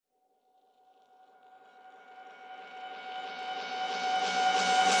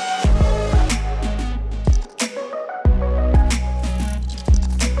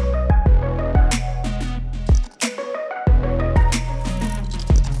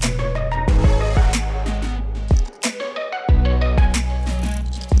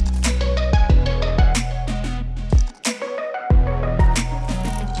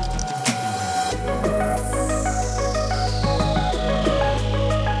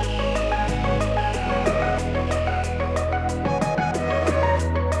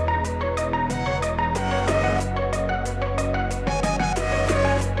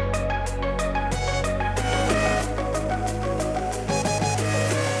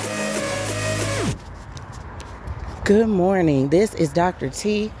Good morning. This is Dr.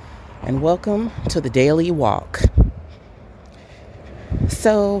 T, and welcome to the Daily Walk.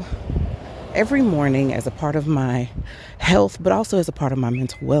 So, every morning, as a part of my health, but also as a part of my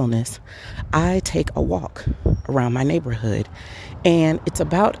mental wellness, I take a walk around my neighborhood. And it's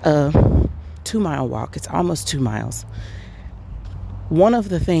about a 2-mile walk. It's almost 2 miles. One of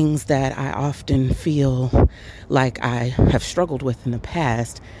the things that I often feel like I have struggled with in the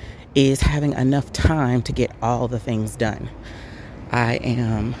past is having enough time to get all the things done. I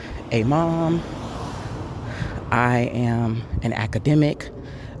am a mom. I am an academic.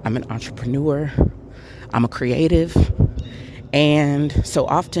 I'm an entrepreneur. I'm a creative. And so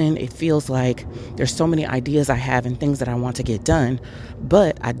often it feels like there's so many ideas I have and things that I want to get done,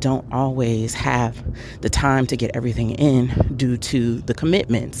 but I don't always have the time to get everything in due to the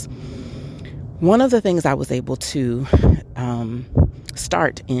commitments. One of the things I was able to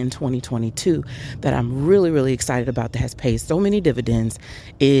start in 2022 that I'm really, really excited about that has paid so many dividends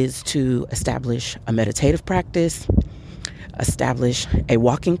is to establish a meditative practice, establish a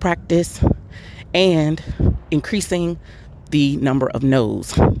walking practice, and increasing the number of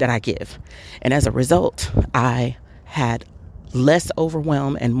no's that I give. And as a result, I had less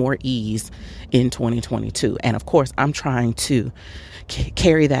overwhelm and more ease in 2022. And of course, I'm trying to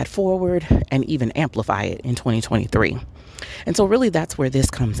carry that forward and even amplify it in 2023. And so really that's where this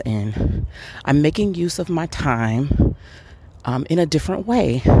comes in. I'm making use of my time in a different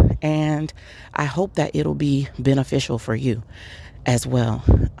way. And I hope that it'll be beneficial for you as well,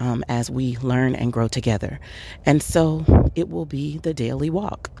 as we learn and grow together. And so it will be the daily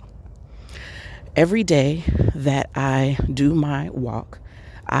walk. Every day that I do my walk,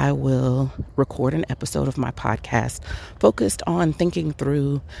 I will record an episode of my podcast focused on thinking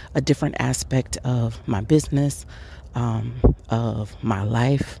through a different aspect of my business, of my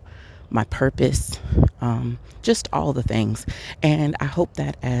life, my purpose, just all the things. And I hope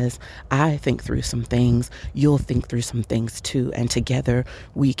that as I think through some things, you'll think through some things too. And together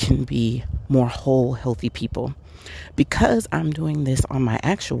we can be more whole, healthy people. Because I'm doing this on my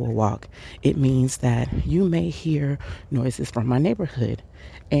actual walk, it means that you may hear noises from my neighborhood.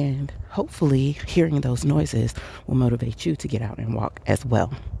 And hopefully hearing those noises will motivate you to get out and walk as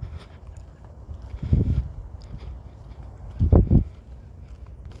well.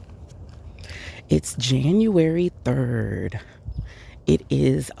 It's January 3rd. It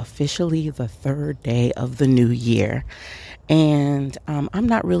is officially the 3rd day of the new year. And I'm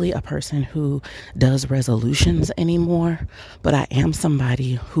not really a person who does resolutions anymore, but I am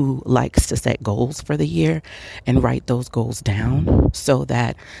somebody who likes to set goals for the year and write those goals down so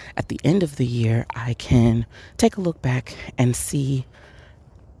that at the end of the year, I can take a look back and see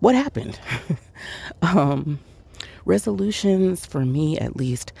what happened. Resolutions, for me at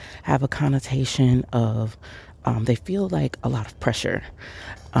least, have a connotation of they feel like a lot of pressure.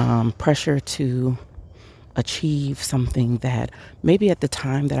 Pressure to achieve something that maybe at the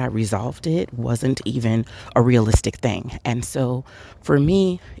time that I resolved it wasn't even a realistic thing. And so for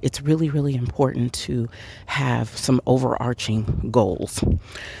me, it's really, really important to have some overarching goals.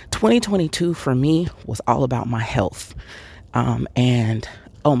 2022 for me was all about my health. And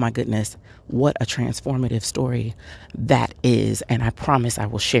oh my goodness, what a transformative story that is. And I promise I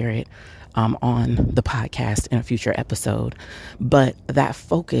will share it on the podcast in a future episode. But that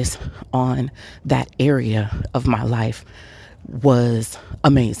focus on that area of my life was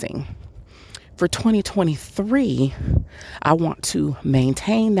amazing. For 2023, I want to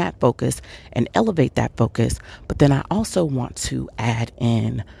maintain that focus and elevate that focus, but then I also want to add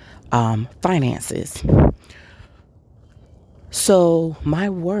in finances. So my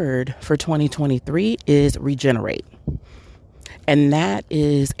word for 2023 is regenerate. And that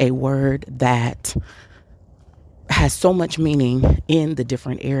is a word that has so much meaning in the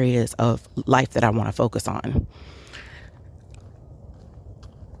different areas of life that I want to focus on.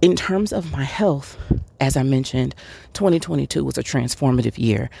 In terms of my health, as I mentioned, 2022 was a transformative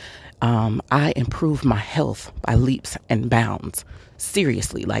year. I improved my health by leaps and bounds.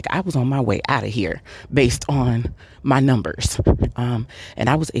 Seriously, like I was on my way out of here based on my numbers. And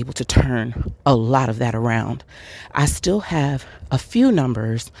I was able to turn a lot of that around. I still have a few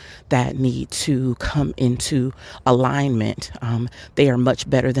numbers that need to come into alignment. They are much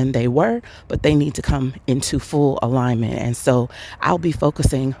better than they were, but they need to come into full alignment. And so I'll be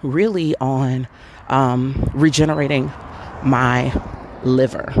focusing really on regenerating my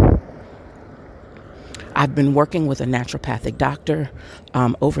liver. I've been working with a naturopathic doctor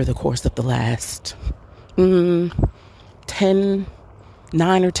over the course of the last 9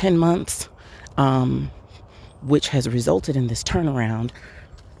 or 10 months, which has resulted in this turnaround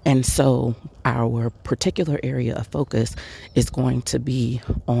And so our particular area of focus is going to be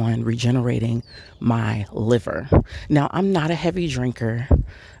on regenerating my liver. Now, I'm not a heavy drinker,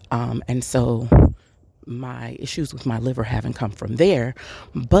 and so my issues with my liver haven't come from there,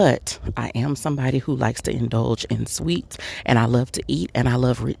 but I am somebody who likes to indulge in sweets, and I love to eat, and I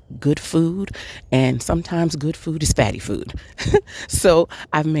love good food, and sometimes good food is fatty food. So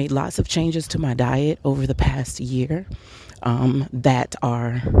I've made lots of changes to my diet over the past year that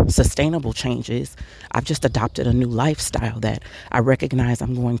are sustainable changes. I've just adopted a new lifestyle that I recognize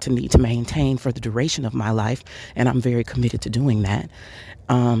I'm going to need to maintain for the duration of my life, and I'm very committed to doing that.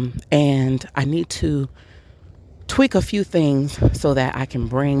 And I need to tweak a few things so that I can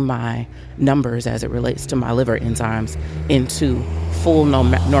bring my numbers as it relates to my liver enzymes into full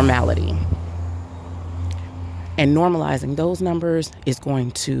normality. And normalizing those numbers is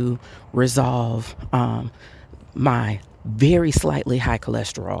going to resolve my very slightly high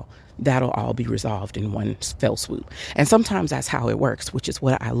cholesterol. That'll all be resolved in one fell swoop. And sometimes that's how it works, which is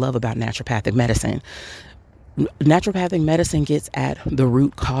what I love about naturopathic medicine. Naturopathic medicine gets at the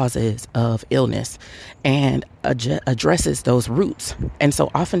root causes of illness and addresses those roots. And so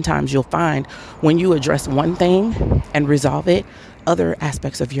oftentimes you'll find when you address one thing and resolve it, other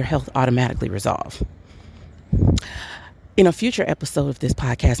aspects of your health automatically resolve. In a future episode of this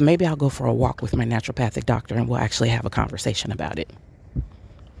podcast, maybe I'll go for a walk with my naturopathic doctor and we'll actually have a conversation about it.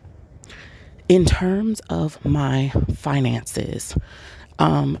 In terms of my finances,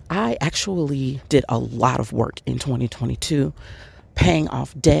 I actually did a lot of work in 2022, paying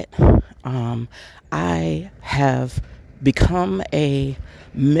off debt. I have become a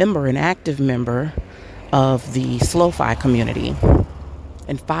member, an active member of the SLO-FI community.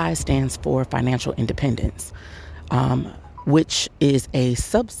 And FI stands for Financial Independence, which is a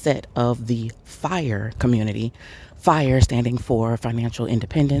subset of the FIRE community. FIRE standing for Financial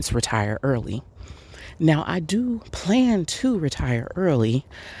Independence, Retire Early. Now, I do plan to retire early.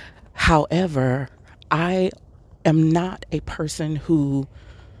 However, I am not a person who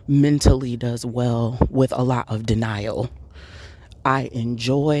mentally does well with a lot of denial. I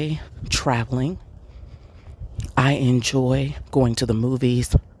enjoy traveling. I enjoy going to the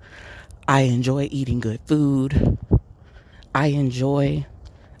movies. I enjoy eating good food. I enjoy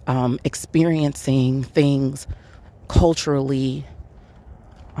experiencing things culturally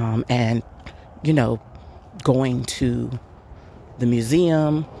and, going to the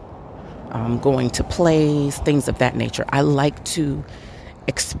museum, going to plays, things of that nature. I like to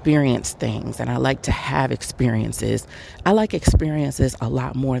experience things and I like to have experiences. I like experiences a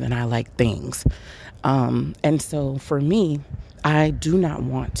lot more than I like things. And so for me, I do not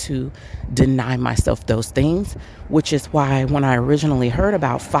want to deny myself those things, which is why when I originally heard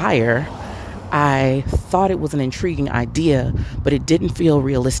about FIRE, I thought it was an intriguing idea, but it didn't feel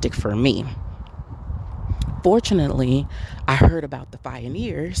realistic for me. Fortunately, I heard about the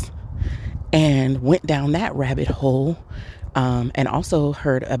Pioneers and went down that rabbit hole, and also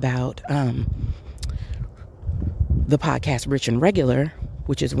heard about the podcast Rich and Regular,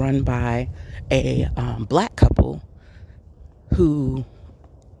 which is run by a Black couple who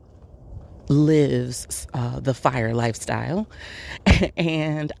lives the FIRE lifestyle,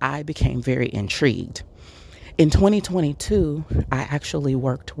 and I became very intrigued. In 2022, I actually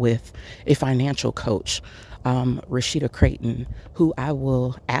worked with a financial coach, Rashida Creighton, who I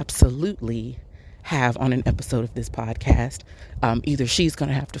will absolutely have on an episode of this podcast. Either she's going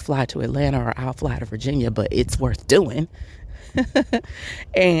to have to fly to Atlanta or I'll fly to Virginia, but it's worth doing.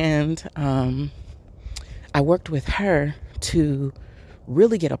 And I worked with her to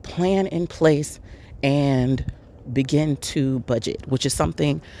really get a plan in place and begin to budget, which is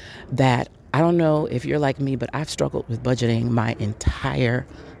something that I don't know if you're like me, but I've struggled with budgeting my entire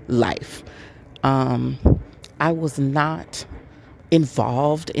life. I was not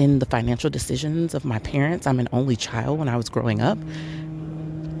involved in the financial decisions of my parents. I'm an only child when I was growing up.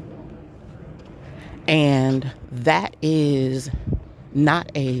 And that is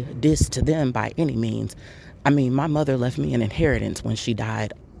not a diss to them by any means. I mean, my mother left me an inheritance when she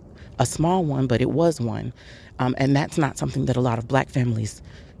died, a small one, but it was one. And that's not something that a lot of Black families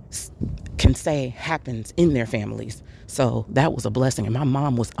can say happens in their families. So that was a blessing. And my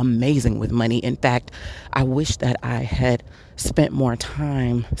mom was amazing with money. In fact, I wish that I had spent more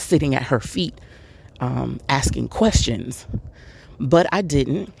time sitting at her feet, asking questions, but I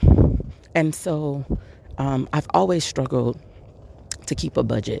didn't. And so I've always struggled to keep a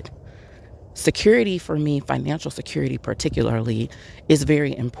budget. Security for me, financial security particularly, is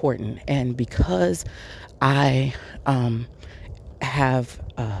very important. And because I have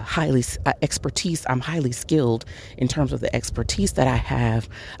expertise. I'm highly skilled in terms of the expertise that I have.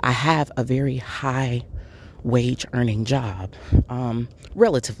 I have a very high wage earning job,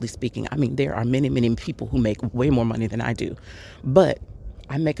 relatively speaking. I mean, there are many, many people who make way more money than I do, but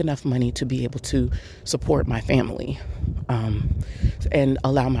I make enough money to be able to support my family, and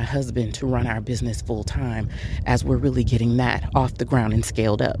allow my husband to run our business full time as we're really getting that off the ground and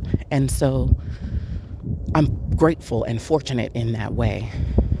scaled up. And so I'm grateful and fortunate in that way.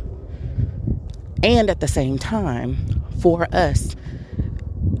 And at the same time, for us,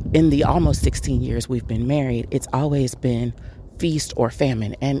 in the almost 16 years we've been married, it's always been feast or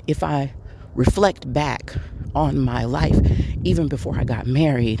famine. And if I reflect back on my life, even before I got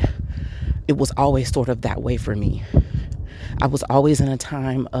married, it was always sort of that way for me. I was always in a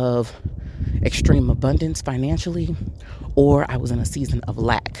time of extreme abundance financially, or I was in a season of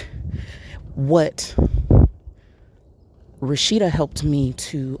lack. What Rashida helped me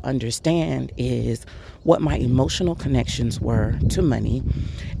to understand is what my emotional connections were to money.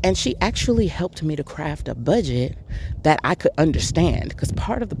 And she actually helped me to craft a budget that I could understand, because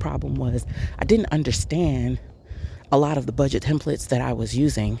part of the problem was I didn't understand a lot of the budget templates that I was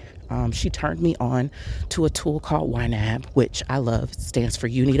using. She turned me on to a tool called YNAB, which I love. It stands for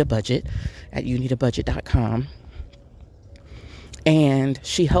You Need a Budget, at youneedabudget.com. And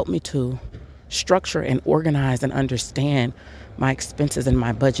she helped me to structure and organize and understand my expenses and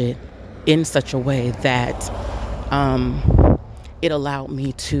my budget in such a way that it allowed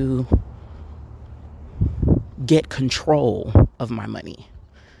me to get control of my money.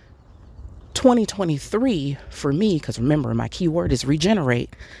 2023 for me, because remember, my keyword is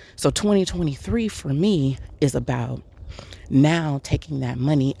regenerate. So 2023 for me is about now taking that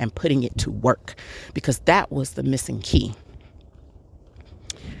money and putting it to work, because that was the missing key.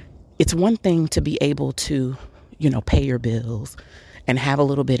 It's one thing to be able to, pay your bills and have a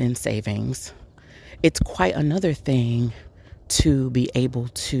little bit in savings. It's quite another thing to be able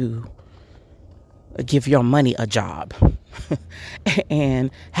to give your money a job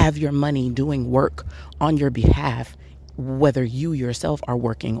and have your money doing work on your behalf, whether you yourself are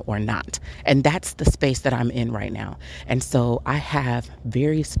working or not. And that's the space that I'm in right now. And so I have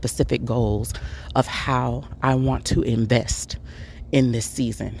very specific goals of how I want to invest in this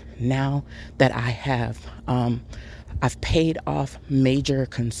season. Now that I have, I've paid off major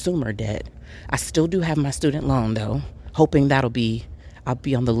consumer debt. I still do have my student loan though, hoping I'll be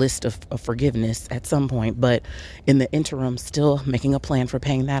on the list of forgiveness at some point, but in the interim, still making a plan for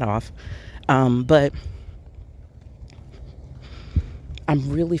paying that off. But I'm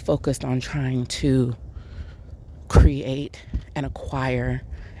really focused on trying to create and acquire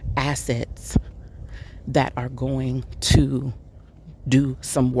assets that are going to do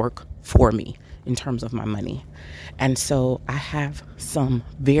some work for me in terms of my money. And so I have some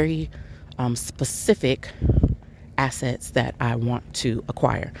very specific assets that I want to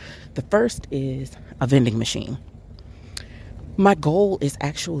acquire. The first is a vending machine. My goal is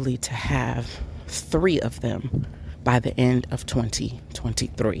actually to have 3 of them by the end of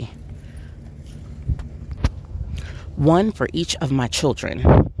 2023. One for each of my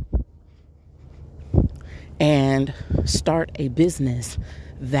children, and start a business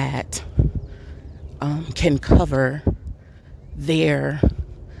that can cover their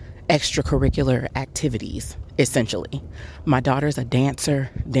extracurricular activities, essentially. My daughter's a dancer.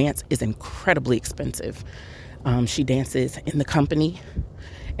 Dance is incredibly expensive. She dances in the company,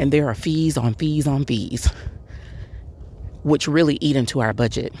 and there are fees on fees on fees, which really eat into our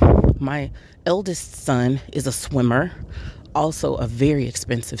budget. My eldest son is a swimmer, also a very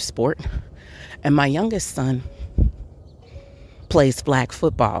expensive sport. And my youngest son plays flag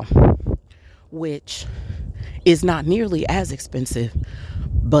football, which is not nearly as expensive,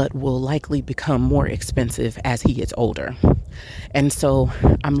 but will likely become more expensive as he gets older. And so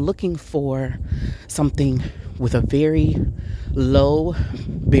I'm looking for something with a very low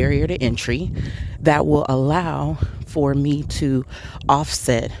barrier to entry that will allow for me to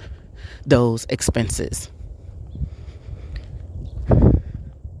offset those expenses.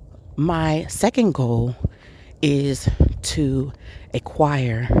 My second goal is to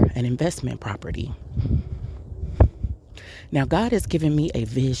acquire an investment property. Now, God has given me a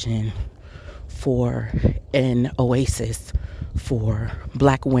vision for an oasis for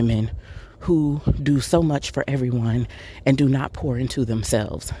Black women who do so much for everyone and do not pour into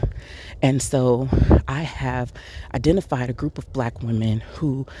themselves. And so I have identified a group of Black women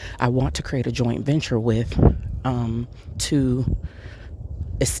who I want to create a joint venture with to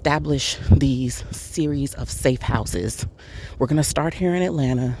establish these series of safe houses. We're going to start here in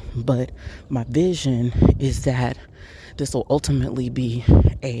Atlanta, but my vision is that this will ultimately be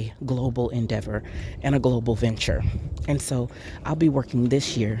a global endeavor and a global venture. And so I'll be working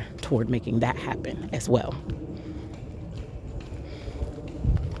this year toward making that happen as well.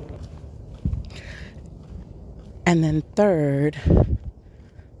 And then third,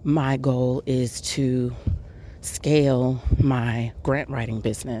 my goal is to scale my grant writing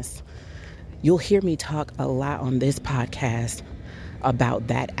business. You'll hear me talk a lot on this podcast about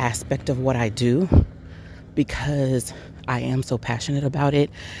that aspect of what I do because I am so passionate about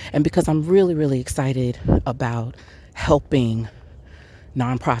it and because I'm really, really excited about helping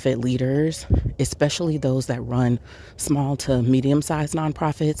nonprofit leaders, especially those that run small to medium-sized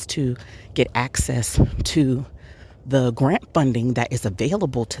nonprofits, to get access to the grant funding that is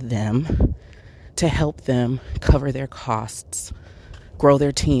available to them to help them cover their costs, grow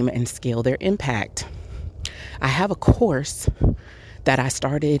their team, and scale their impact. I have a course that I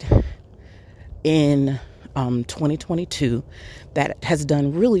started in 2022 that has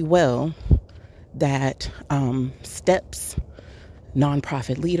done really well, that steps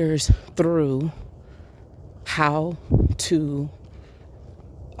nonprofit leaders through how to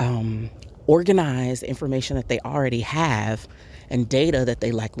organize information that they already have and data that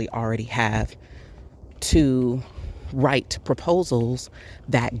they likely already have to write proposals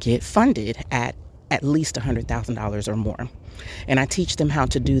that get funded at least $100,000 or more. And I teach them how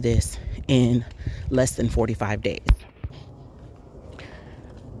to do this in less than 45 days.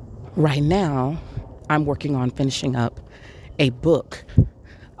 Right now, I'm working on finishing up a book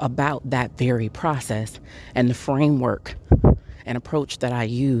about that very process and the framework and approach that I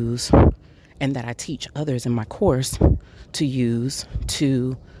use and that I teach others in my course to use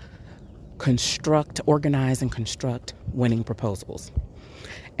to organize and construct winning proposals.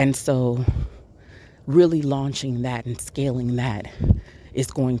 And so really launching that and scaling that is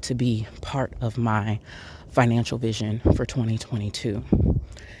going to be part of my financial vision for 2022.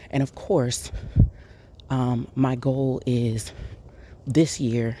 And of course, my goal is this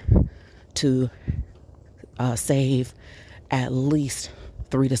year to save at least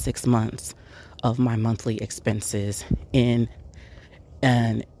 3 to 6 months of my monthly expenses in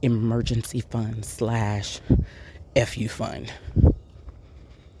an emergency fund / FU fund.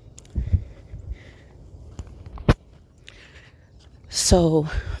 So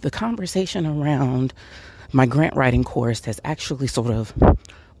the conversation around my grant writing course has actually sort of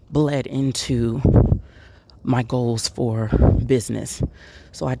bled into my goals for business.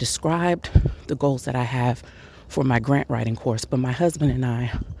 So I described the goals that I have for my grant writing course, but my husband and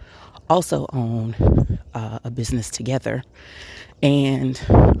I also own a business together. And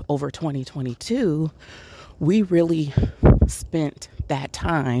over 2022, we really spent that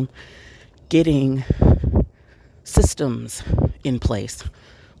time getting systems in place,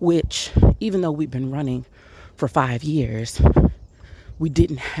 which even though we've been running for 5 years, we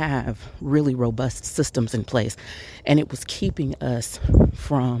didn't have really robust systems in place. And it was keeping us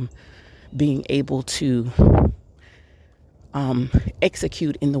from being able to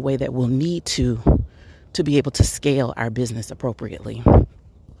execute in the way that we'll need to be able to scale our business appropriately.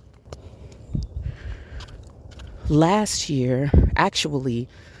 Last year, actually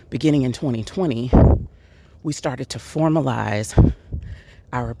beginning in 2020, we started to formalize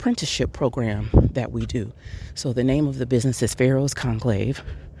our apprenticeship program that we do. So the name of the business is Pharaoh's Conclave.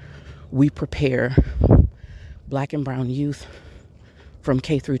 We prepare Black and brown youth from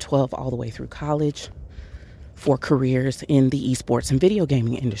K through 12 all the way through college for careers in the esports and video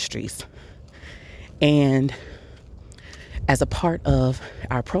gaming industries. And as a part of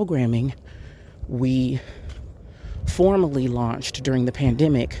our programming, we formally launched during the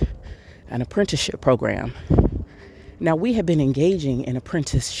pandemic an apprenticeship program. Now, we have been engaging in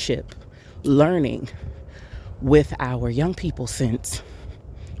apprenticeship learning with our young people since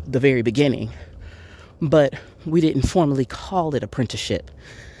the very beginning, but we didn't formally call it apprenticeship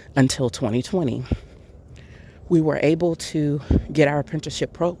until 2020. We were able to get our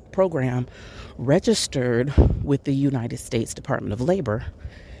apprenticeship program registered with the United States Department of Labor,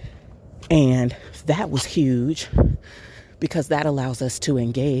 and that was huge because that allows us to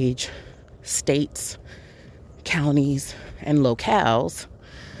engage states, counties, and locales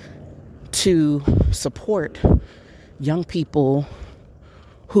to support young people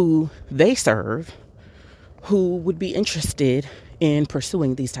who they serve who would be interested in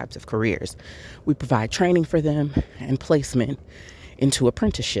pursuing these types of careers. We provide training for them and placement into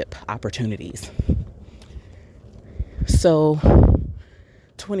apprenticeship opportunities. So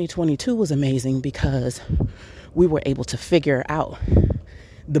 2022 was amazing because we were able to figure out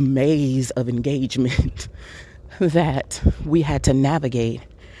the maze of engagement that we had to navigate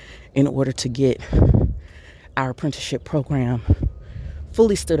in order to get our apprenticeship program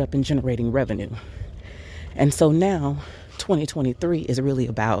fully stood up in generating revenue. And so now 2023 is really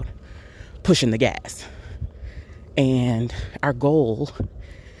about pushing the gas. And our goal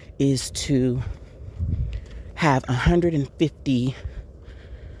is to have 150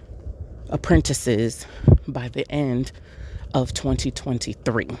 apprentices by the end of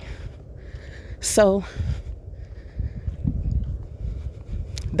 2023. So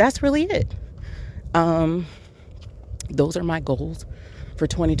that's really it. Those are my goals for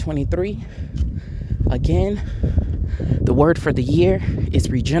 2023. Again, the word for the year is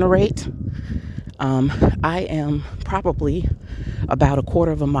regenerate. I am probably about a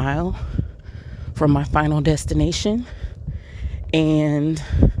quarter of a mile from my final destination, and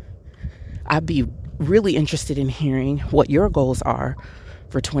I'd be really interested in hearing what your goals are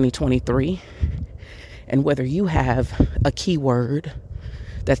for 2023 and whether you have a keyword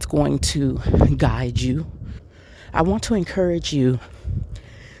that's going to guide you. I want to encourage you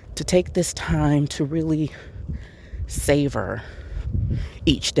to take this time to really savor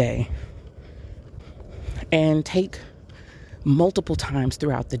each day and take multiple times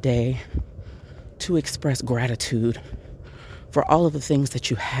throughout the day to express gratitude for all of the things that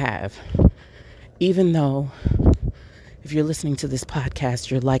you have. Even though if you're listening to this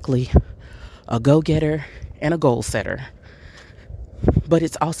podcast, you're likely a go-getter and a goal setter. But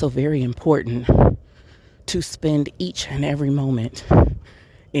it's also very important to spend each and every moment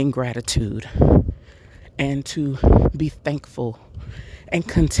in gratitude and to be thankful and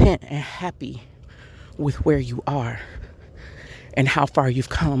content and happy with where you are and how far you've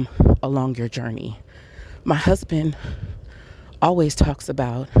come along your journey. My husband always talks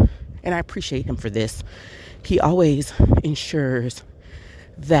about, and I appreciate him for this, he always ensures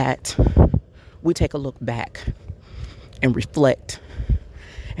that we take a look back and reflect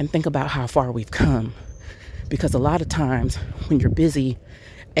and think about how far we've come. Because a lot of times when you're busy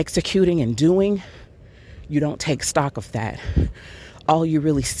executing and doing, you don't take stock of that. All you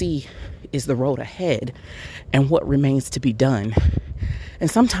really see is the road ahead and what remains to be done.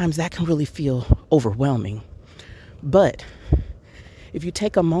 And sometimes that can really feel overwhelming. But if you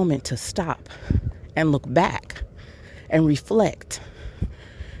take a moment to stop and look back and reflect,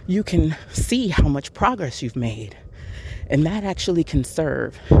 you can see how much progress you've made. And that actually can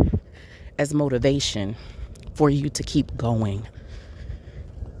serve as motivation for you to keep going,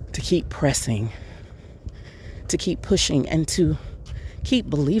 to keep pressing, to keep pushing, and to keep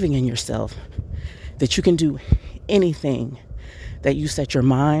believing in yourself that you can do anything that you set your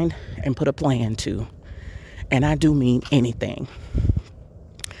mind and put a plan to. And I do mean anything.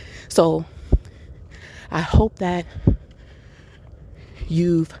 So I hope that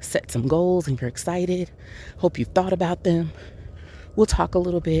you've set some goals and you're excited. Hope you've thought about them. We'll talk a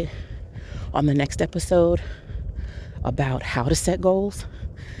little bit on the next episode about how to set goals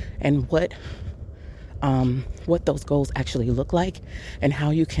and what those goals actually look like and how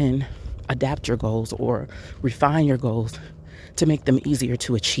you can adapt your goals or refine your goals to make them easier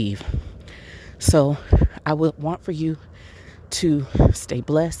to achieve. So I would want for you to stay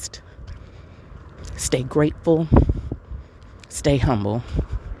blessed, stay grateful, stay humble.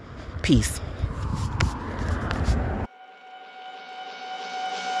 Peace.